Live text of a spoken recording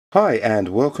Hi and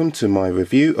welcome to my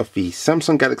review of the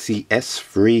Samsung Galaxy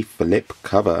S3 flip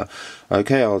cover.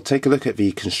 Okay, I'll take a look at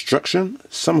the construction,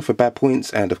 some of the bad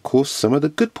points and of course some of the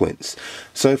good points.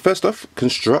 So first off,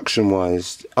 construction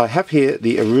wise, I have here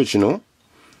the original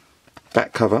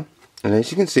back cover, and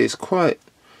as you can see it's quite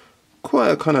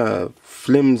a kind of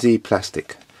flimsy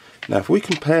plastic. Now if we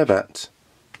compare that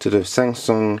to the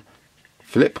Samsung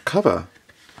flip cover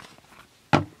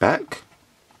back,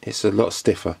 it's a lot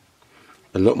stiffer,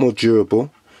 a lot more durable,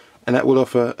 and that will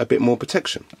offer a bit more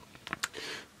protection.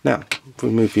 Now, if we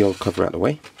move the old cover out of the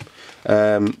way,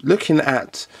 looking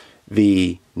at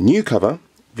the new cover,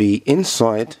 the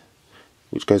inside,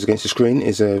 which goes against the screen,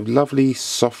 is a lovely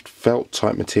soft felt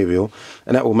type material,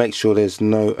 and that will make sure there's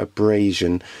no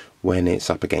abrasion when it's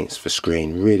up against the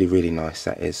screen. Really nice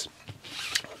that is.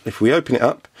 If we open it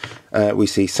up, we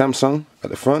see Samsung at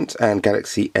the front and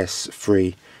Galaxy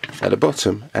S3 at the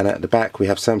bottom, and at the back we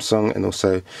have Samsung and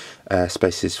also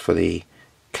spaces for the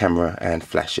camera and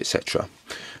flash, etc.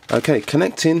 Okay,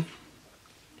 connecting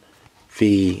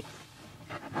the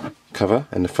cover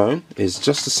and the phone is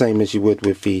just the same as you would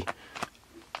with the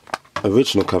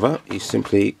original cover. You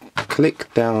simply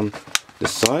click down the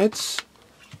sides,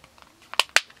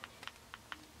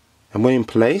 and when in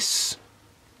place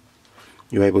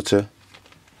you're able to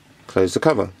close the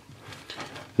cover.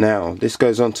 Now this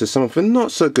goes on to some of the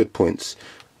not so good points.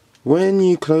 When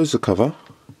you close the cover,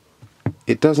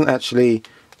 it doesn't actually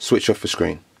switch off the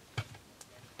screen.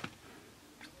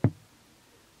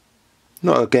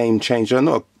 Not a game changer,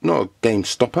 not a game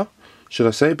stopper, should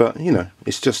I say, but you know,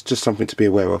 it's just something to be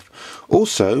aware of.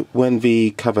 Also, when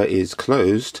the cover is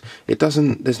closed,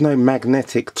 there's no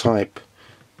magnetic type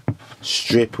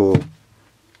strip or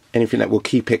anything that will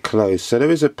keep it closed, so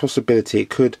there is a possibility it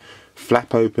could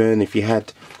flap open. If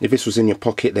this was in your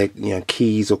pocket, there, you know,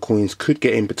 keys or coins could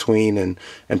get in between and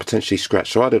potentially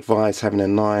scratch. So I'd advise having a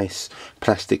nice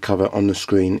plastic cover on the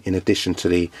screen in addition to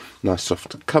the nice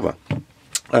soft cover.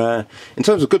 In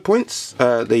terms of good points,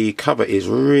 the cover is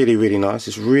really nice.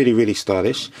 It's really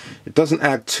stylish. It doesn't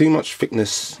add too much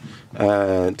thickness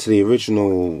to the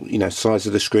original, you know, size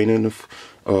of the screen and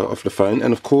of the phone,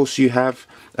 and of course you have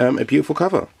a beautiful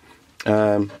cover.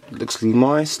 Looks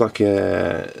nice, like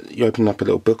you open up a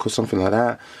little book or something like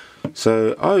that.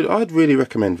 So I'd really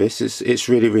recommend this. It's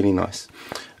really nice.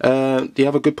 The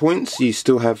other good points, you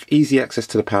still have easy access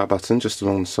to the power button just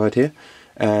along the side here,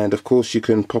 and of course you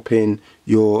can pop in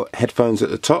your headphones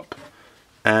at the top,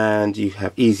 and you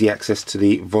have easy access to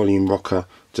the volume rocker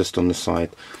just on the side.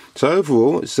 So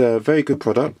overall it's a very good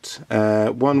product,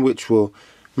 one which will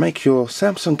make your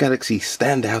Samsung Galaxy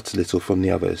stand out a little from the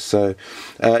others. So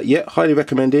yeah, highly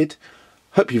recommended.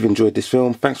 Hope you've enjoyed this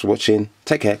film. Thanks for watching.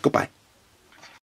 Take care. Goodbye.